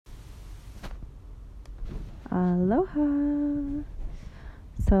Aloha.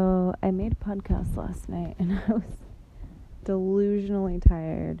 So I made a podcast last night and I was delusionally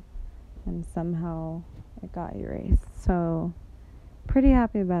tired and somehow it got erased. So pretty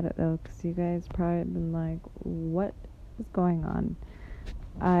happy about it though, because you guys probably have been like, what is going on?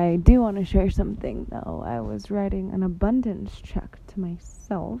 I do want to share something though. I was writing an abundance check to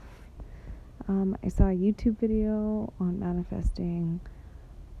myself. I saw a YouTube video on manifesting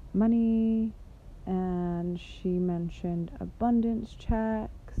money, and she mentioned abundance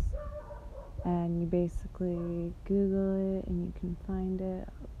checks, and you basically Google it and you can find it,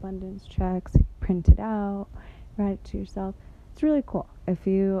 abundance checks, you print it out, write it to yourself. It's really cool if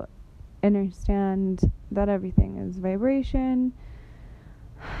you understand that everything is vibration,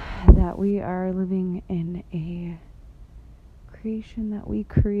 that we are living in a creation that we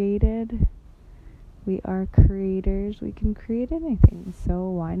created. We are creators. We can create anything.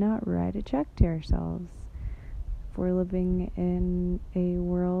 So why not write a check to ourselves? If we're living in a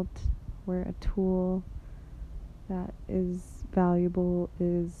world where a tool that is valuable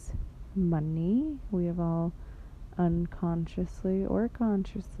is money, we have all unconsciously or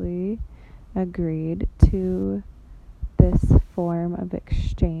consciously agreed to this form of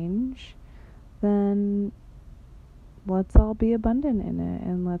exchange, then let's all be abundant in it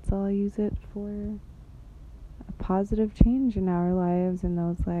and let's all use it for a positive change in our lives and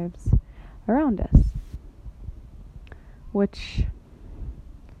those lives around us, which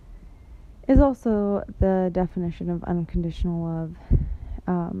is also the definition of unconditional love.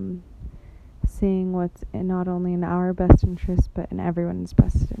 Seeing what's not only in our best interest but in everyone's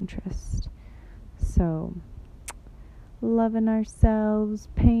best interest. So loving ourselves,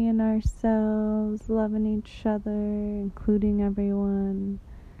 paying ourselves, loving each other, including everyone.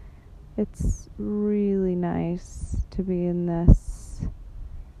 It's really nice to be in this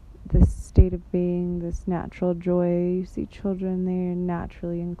state of being, this natural joy. You see children there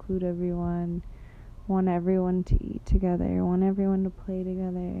naturally include everyone, want everyone to eat together, want everyone to play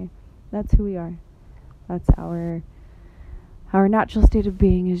together. That's who we are. That's our natural state of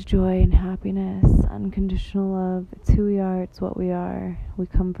being is joy and happiness, unconditional love. It's who we are, it's what we are. We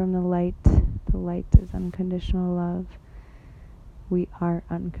come from the light. The light is unconditional love. We are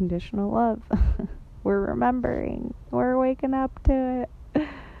unconditional love. We're remembering. We're waking up to it.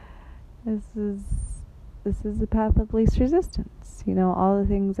 This is the path of least resistance. You know, all the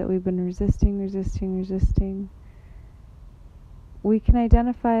things that we've been resisting. We can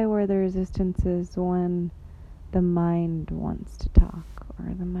identify where the resistance is when the mind wants to talk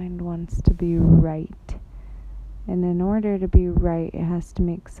or the mind wants to be right. And in order to be right, it has to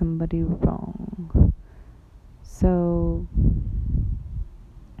make somebody wrong. So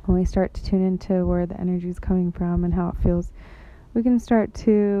when we start to tune into where the energy is coming from and how it feels, we can start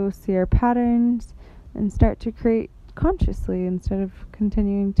to see our patterns and start to create consciously instead of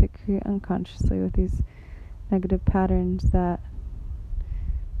continuing to create unconsciously with these negative patterns that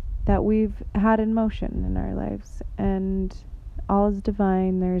we've had in motion in our lives. And all is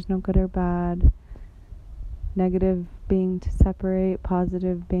divine. There is no good or bad. Negative being to separate,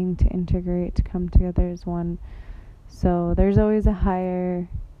 positive being to integrate, to come together as one. So there's always a higher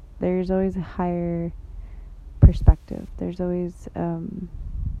perspective. There's always a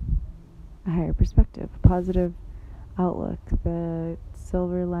higher perspective, positive outlook, the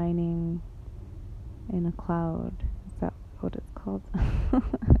silver lining in a cloud. Is that what it's called?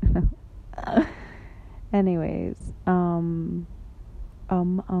 Anyways,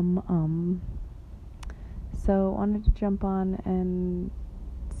 so wanted to jump on and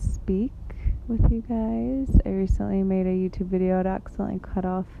speak with you guys. I recently made a YouTube video. It accidentally cut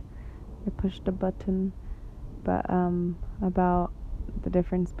off. I pushed a button, but about the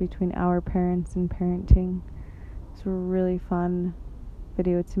difference between our parents and parenting. It's a really fun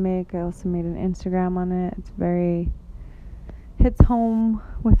video to make. I also made an Instagram on it. It's hits home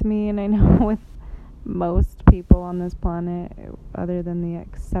with me, and I know with most people on this planet, other than the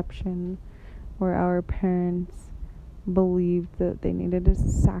exception where our parents believed that they needed to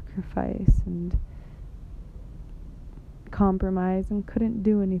sacrifice and compromise and couldn't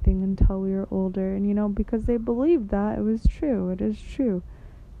do anything until we were older. And because they believed that, it was true. It is true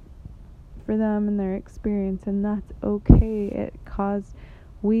for them and their experience, and that's okay.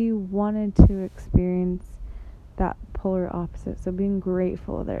 We wanted to experience that polar opposite. So being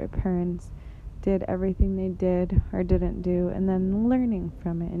grateful that our parents did everything they did or didn't do, and then learning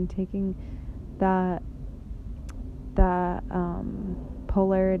from it and taking that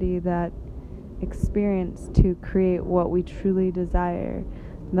polarity, that experience to create what we truly desire.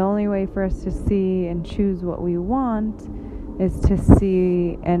 The only way for us to see and choose what we want is to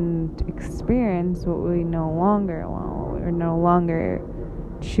see and experience what we no longer want, what we're no longer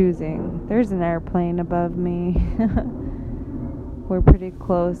choosing. There's an airplane above me. We're pretty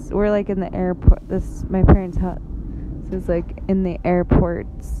close. We're like in the airport. This my parents' house is like in the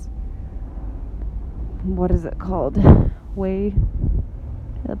airport's, what is it called? Way,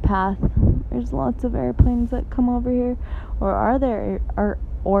 the path. There's lots of airplanes that come over here, or are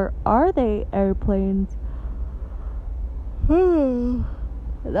they airplanes?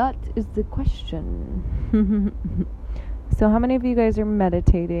 That is the question. So how many of you guys are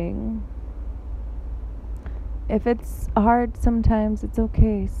meditating? If it's hard sometimes, it's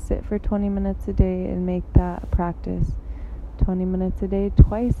okay. Sit for 20 minutes a day and make that a practice. 20 minutes a day,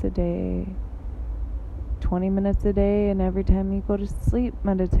 twice a day. 20 minutes a day, and every time you go to sleep,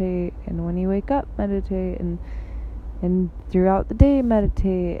 meditate. And when you wake up, meditate. And throughout the day,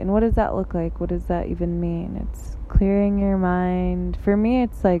 meditate. And what does that look like? What does that even mean? It's clearing your mind. For me,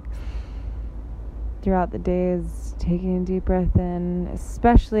 it's like throughout the day is taking a deep breath in,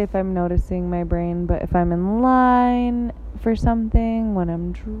 especially if I'm noticing my brain. But if I'm in line for something, when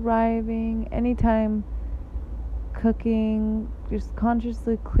I'm driving, anytime, cooking, just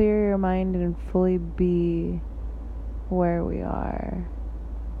consciously clear your mind and fully be where we are.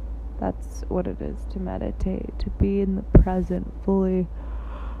 That's what it is to meditate, to be in the present fully.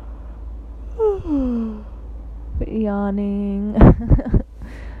 Yawning.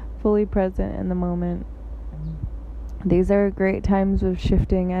 Fully present in the moment. These are great times of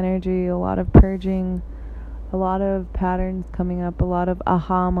shifting energy, a lot of purging, a lot of patterns coming up, a lot of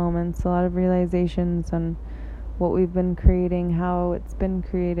aha moments, a lot of realizations on what we've been creating, how it's been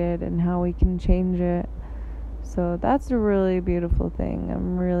created, and how we can change it. So that's a really beautiful thing.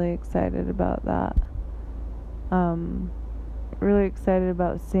 I'm really excited about that. Really excited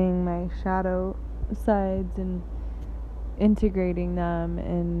about seeing my shadow sides and integrating them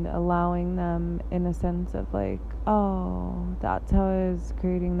and allowing them in a sense of like, oh, that's how I was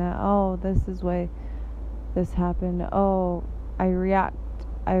creating that. Oh, this is why this happened. Oh,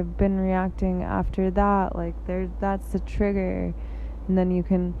 I've been reacting after that. Like that's the trigger. And then you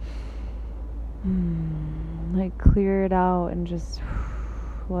can like clear it out and just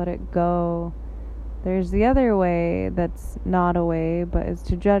let it go. There's the other way that's not a way, but is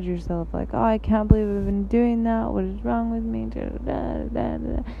to judge yourself like, oh, I can't believe I've been doing that. What is wrong with me?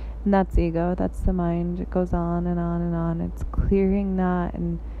 And that's ego. That's the mind. It goes on and on and on. It's clearing that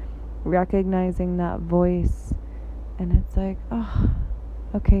and recognizing that voice. And it's like, oh,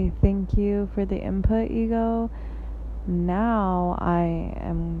 okay, thank you for the input, ego. Now I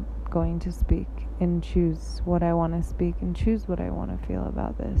am going to speak and choose what I want to speak and choose what I want to feel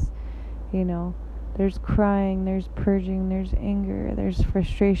about this. You know, there's crying, there's purging, there's anger, there's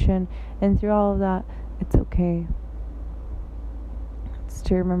frustration, and through all of that, it's okay. It's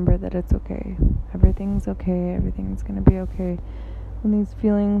to remember that it's okay. Everything's okay. Everything's going to be okay. When these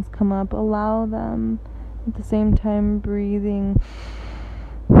feelings come up, allow them. At the same time, breathing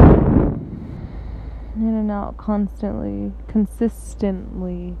in and out constantly,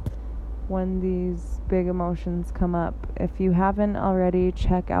 consistently when these big emotions come up. If you haven't already,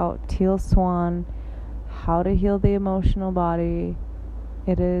 check out Teal Swan, How to Heal the Emotional Body.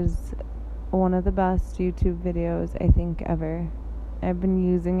 It is one of the best YouTube videos I think ever. I've been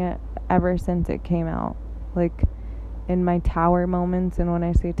using it ever since it came out. Like in my tower moments, and when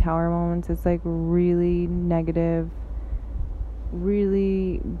I say tower moments, it's like really negative,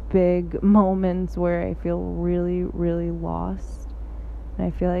 really big moments where I feel really, really lost. And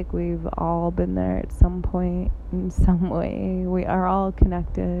I feel like we've all been there at some point in some way. We are all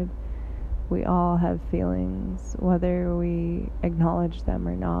connected. We all have feelings, whether we acknowledge them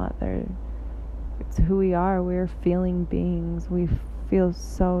or not. It's who we are. We're feeling beings. We feel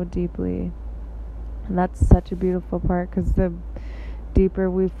so deeply. And that's such a beautiful part, because the deeper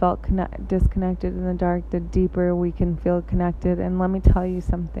we felt disconnected in the dark, the deeper we can feel connected. And let me tell you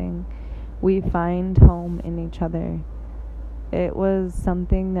something. We find home in each other. It was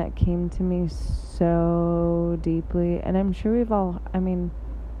something that came to me so deeply. And I'm sure we've all, I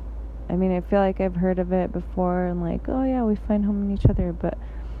feel like I've heard of it before and like, oh yeah, we find home in each other. But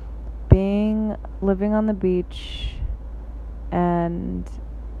living on the beach and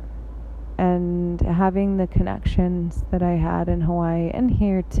having the connections that I had in Hawaii and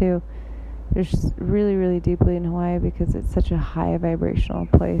here too, there's really, really deeply in Hawaii, because it's such a high vibrational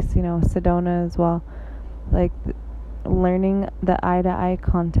place, you know, Sedona as well. Like learning the eye-to-eye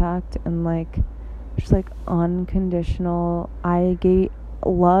contact and like just like unconditional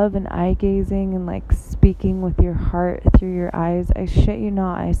love and eye gazing and like speaking with your heart through your eyes. I shit you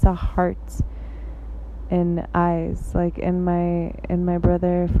not, I saw hearts in eyes, like in my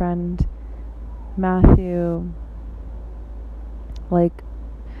brother friend Matthew, like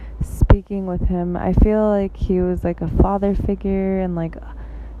speaking with him, I feel like he was like a father figure, and like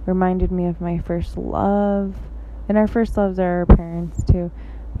reminded me of my first love. And our first loves are our parents too,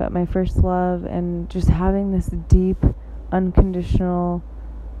 but my first love, and just having this deep unconditional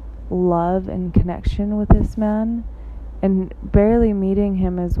love and connection with this man, and barely meeting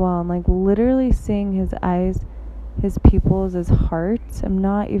him as well, and like literally seeing his eyes, his pupils as hearts. I'm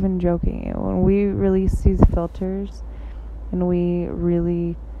not even joking you. When we release these filters and we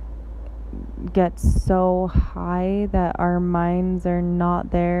really get so high that our minds are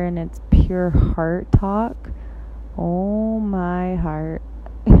not there and it's pure heart talk, oh my heart.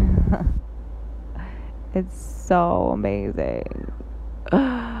 It's so amazing.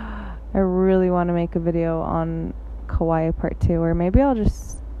 I really want to make a video on Kauai Part 2, or maybe I'll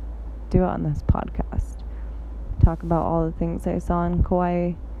just do it on this podcast. Talk about all the things I saw in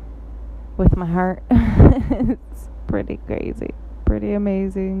Kauai with my heart. It's pretty crazy. Pretty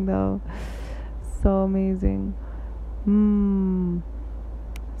amazing though. So amazing.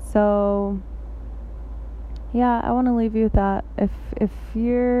 So yeah, I want to leave you with that. If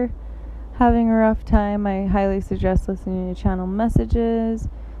you're having a rough time, I highly suggest listening to channel messages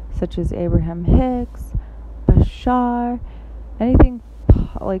such as Abraham Hicks, Bashar, anything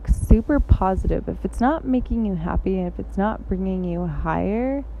like super positive. If it's not making you happy, if it's not bringing you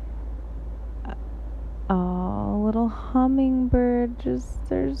higher, little hummingbird,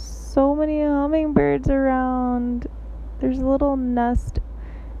 there's so many hummingbirds around. There's a little nest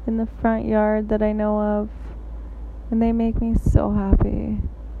in the front yard that I know of, and they make me so happy.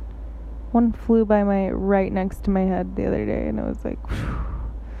 One flew by right next to my head the other day, and it was like, whew.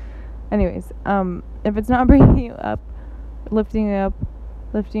 Anyways, if it's not bringing you up, lifting you up,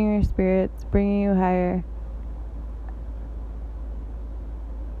 lifting your spirits, bringing you higher,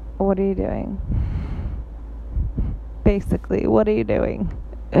 what are you doing? Basically, what are you doing?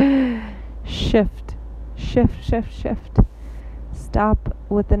 Shift. Stop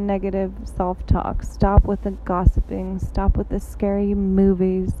with the negative self-talk. Stop with the gossiping. Stop with the scary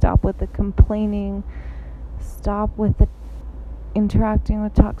movies. Stop with the complaining. Stop with the interacting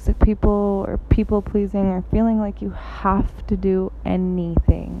with toxic people, or people pleasing, or feeling like you have to do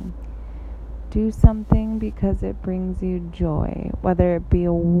anything. Do something because it brings you joy, whether it be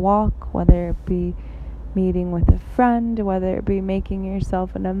a walk, whether it be meeting with a friend, whether it be making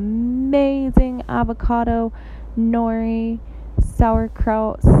yourself an amazing avocado nori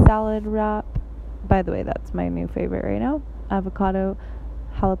sauerkraut salad wrap. By the way, that's my new favorite right now. Avocado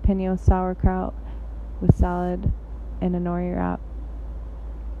jalapeno sauerkraut with salad and a nori wrap.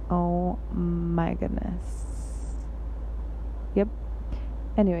 Oh my goodness. Yep.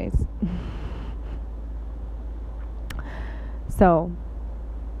 Anyways. So,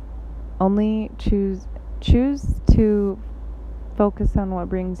 only choose to focus on what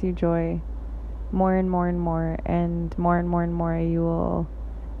brings you joy more and more, and more, you will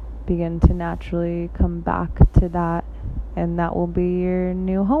begin to naturally come back to that, and that will be your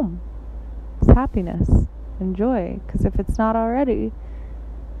new home. It's happiness and joy, because if it's not already,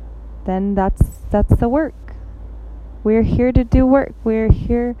 then that's the work. We're here to do work. We're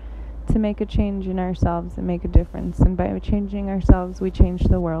here to make a change in ourselves and make a difference, and by changing ourselves, we change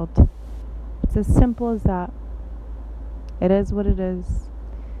the world. It's as simple as that. It is what it is.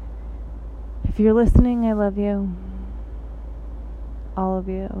 If you're listening, I love you. All of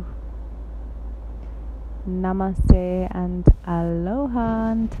you. Namaste and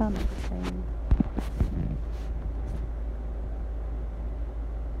aloha until next time.